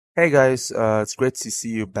Hey guys, it's great to see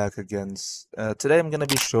you back again. Today I'm going to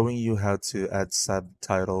be showing you how to add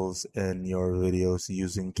subtitles in your videos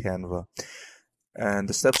using Canva. And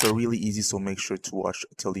the steps are really easy, so make sure to watch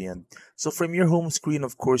till the end. So from your home screen,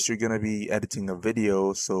 of course, you're going to be editing a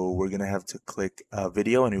video. So we're going to have to click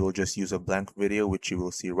video, and we will just use a blank video, which you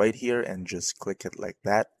will see right here, and just click it like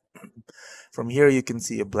that. From here, you can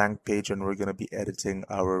see a blank page, and we're going to be editing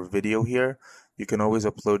our video here. You can always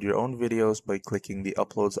upload your own videos by clicking the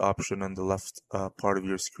uploads option on the left part of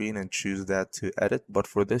your screen and choose that to edit. But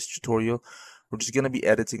for this tutorial, we're just going to be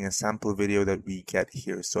editing a sample video that we get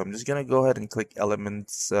here. So I'm just going to go ahead and click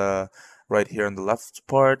elements right here on the left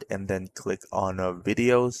part and then click on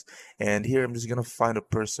videos. And here I'm just going to find a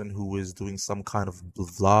person who is doing some kind of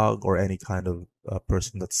vlog or any kind of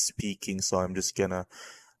person that's speaking. So I'm just going to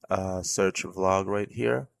search vlog right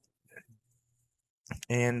here.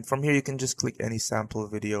 And from here, you can just click any sample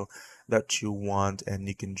video that you want and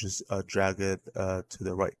you can just drag it to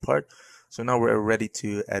the right part. So now we're ready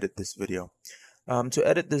to edit this video. To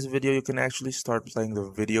edit this video, you can actually start playing the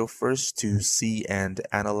video first to see and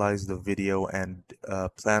analyze the video and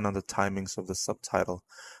plan on the timings of the subtitle.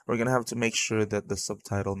 We're going to have to make sure that the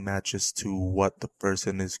subtitle matches to what the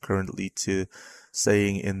person is currently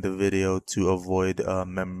saying in the video to avoid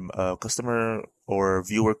customer or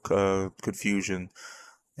viewer confusion,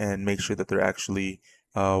 and make sure that they're actually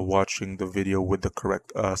watching the video with the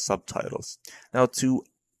correct subtitles. Now to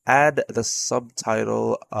add the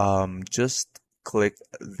subtitle, just click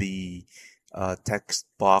the text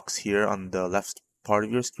box here on the left part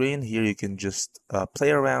of your screen. Here you can just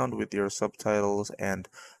play around with your subtitles and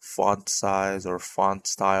font size or font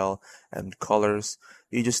style and colors.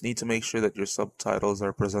 You just need to make sure that your subtitles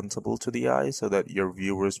are presentable to the eye so that your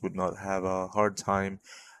viewers would not have a hard time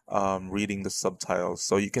reading the subtitles.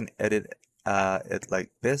 So you can edit it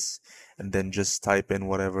like this and then just type in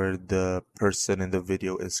whatever the person in the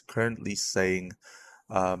video is currently saying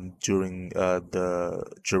during the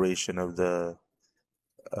duration of the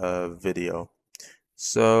video.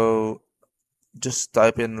 So just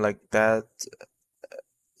type in like that.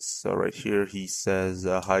 So right here he says,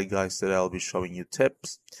 hi guys, today I'll be showing you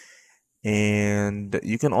tips. And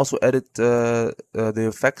you can also edit the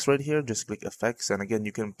effects right here. Just click effects, and again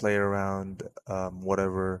you can play around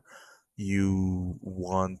whatever you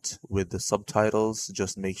want with the subtitles.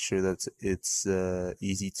 Just make sure that it's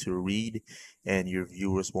easy to read and your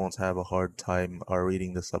viewers won't have a hard time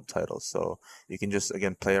reading the subtitles. So you can just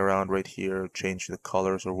again play around right here, change the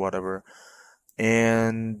colors or whatever.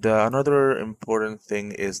 And another important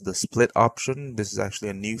thing is the split option. This is actually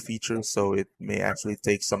a new feature, so it may actually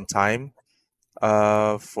take some time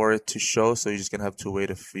for it to show. So you're just gonna have to wait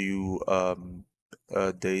a few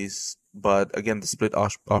days. But again, the split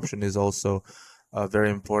option is also a very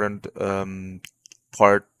important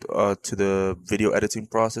part to the video editing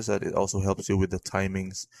process. That it also helps you with the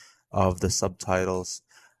timings of the subtitles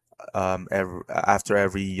after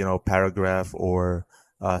every paragraph or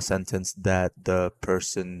sentence that the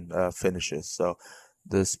person finishes. So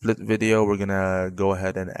the split video, we're gonna go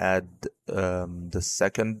ahead and add the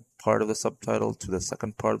second part of the subtitle to the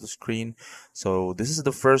second part of the screen. So this is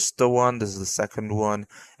the first one, this is the second one,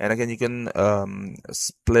 and again you can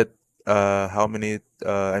split how many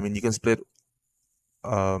I mean you can split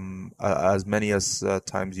as many as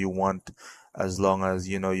times you want, as long as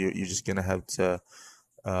you're just gonna have to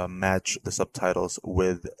match the subtitles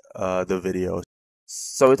with the video.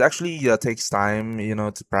 So it actually takes time,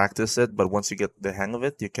 to practice it, but once you get the hang of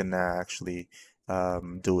it, you can actually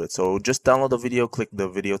do it. So just download the video, click the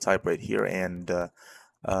video type right here, and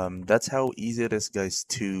that's how easy it is, guys,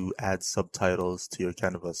 to add subtitles to your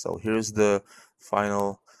Canva. So here's the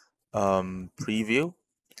final preview.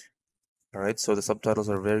 All right, so the subtitles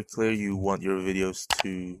are very clear. You want your videos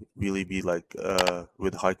to really be like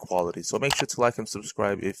with high quality. So make sure to like and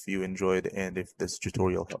subscribe if you enjoyed and if this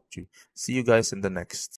tutorial helped you. See you guys in the next.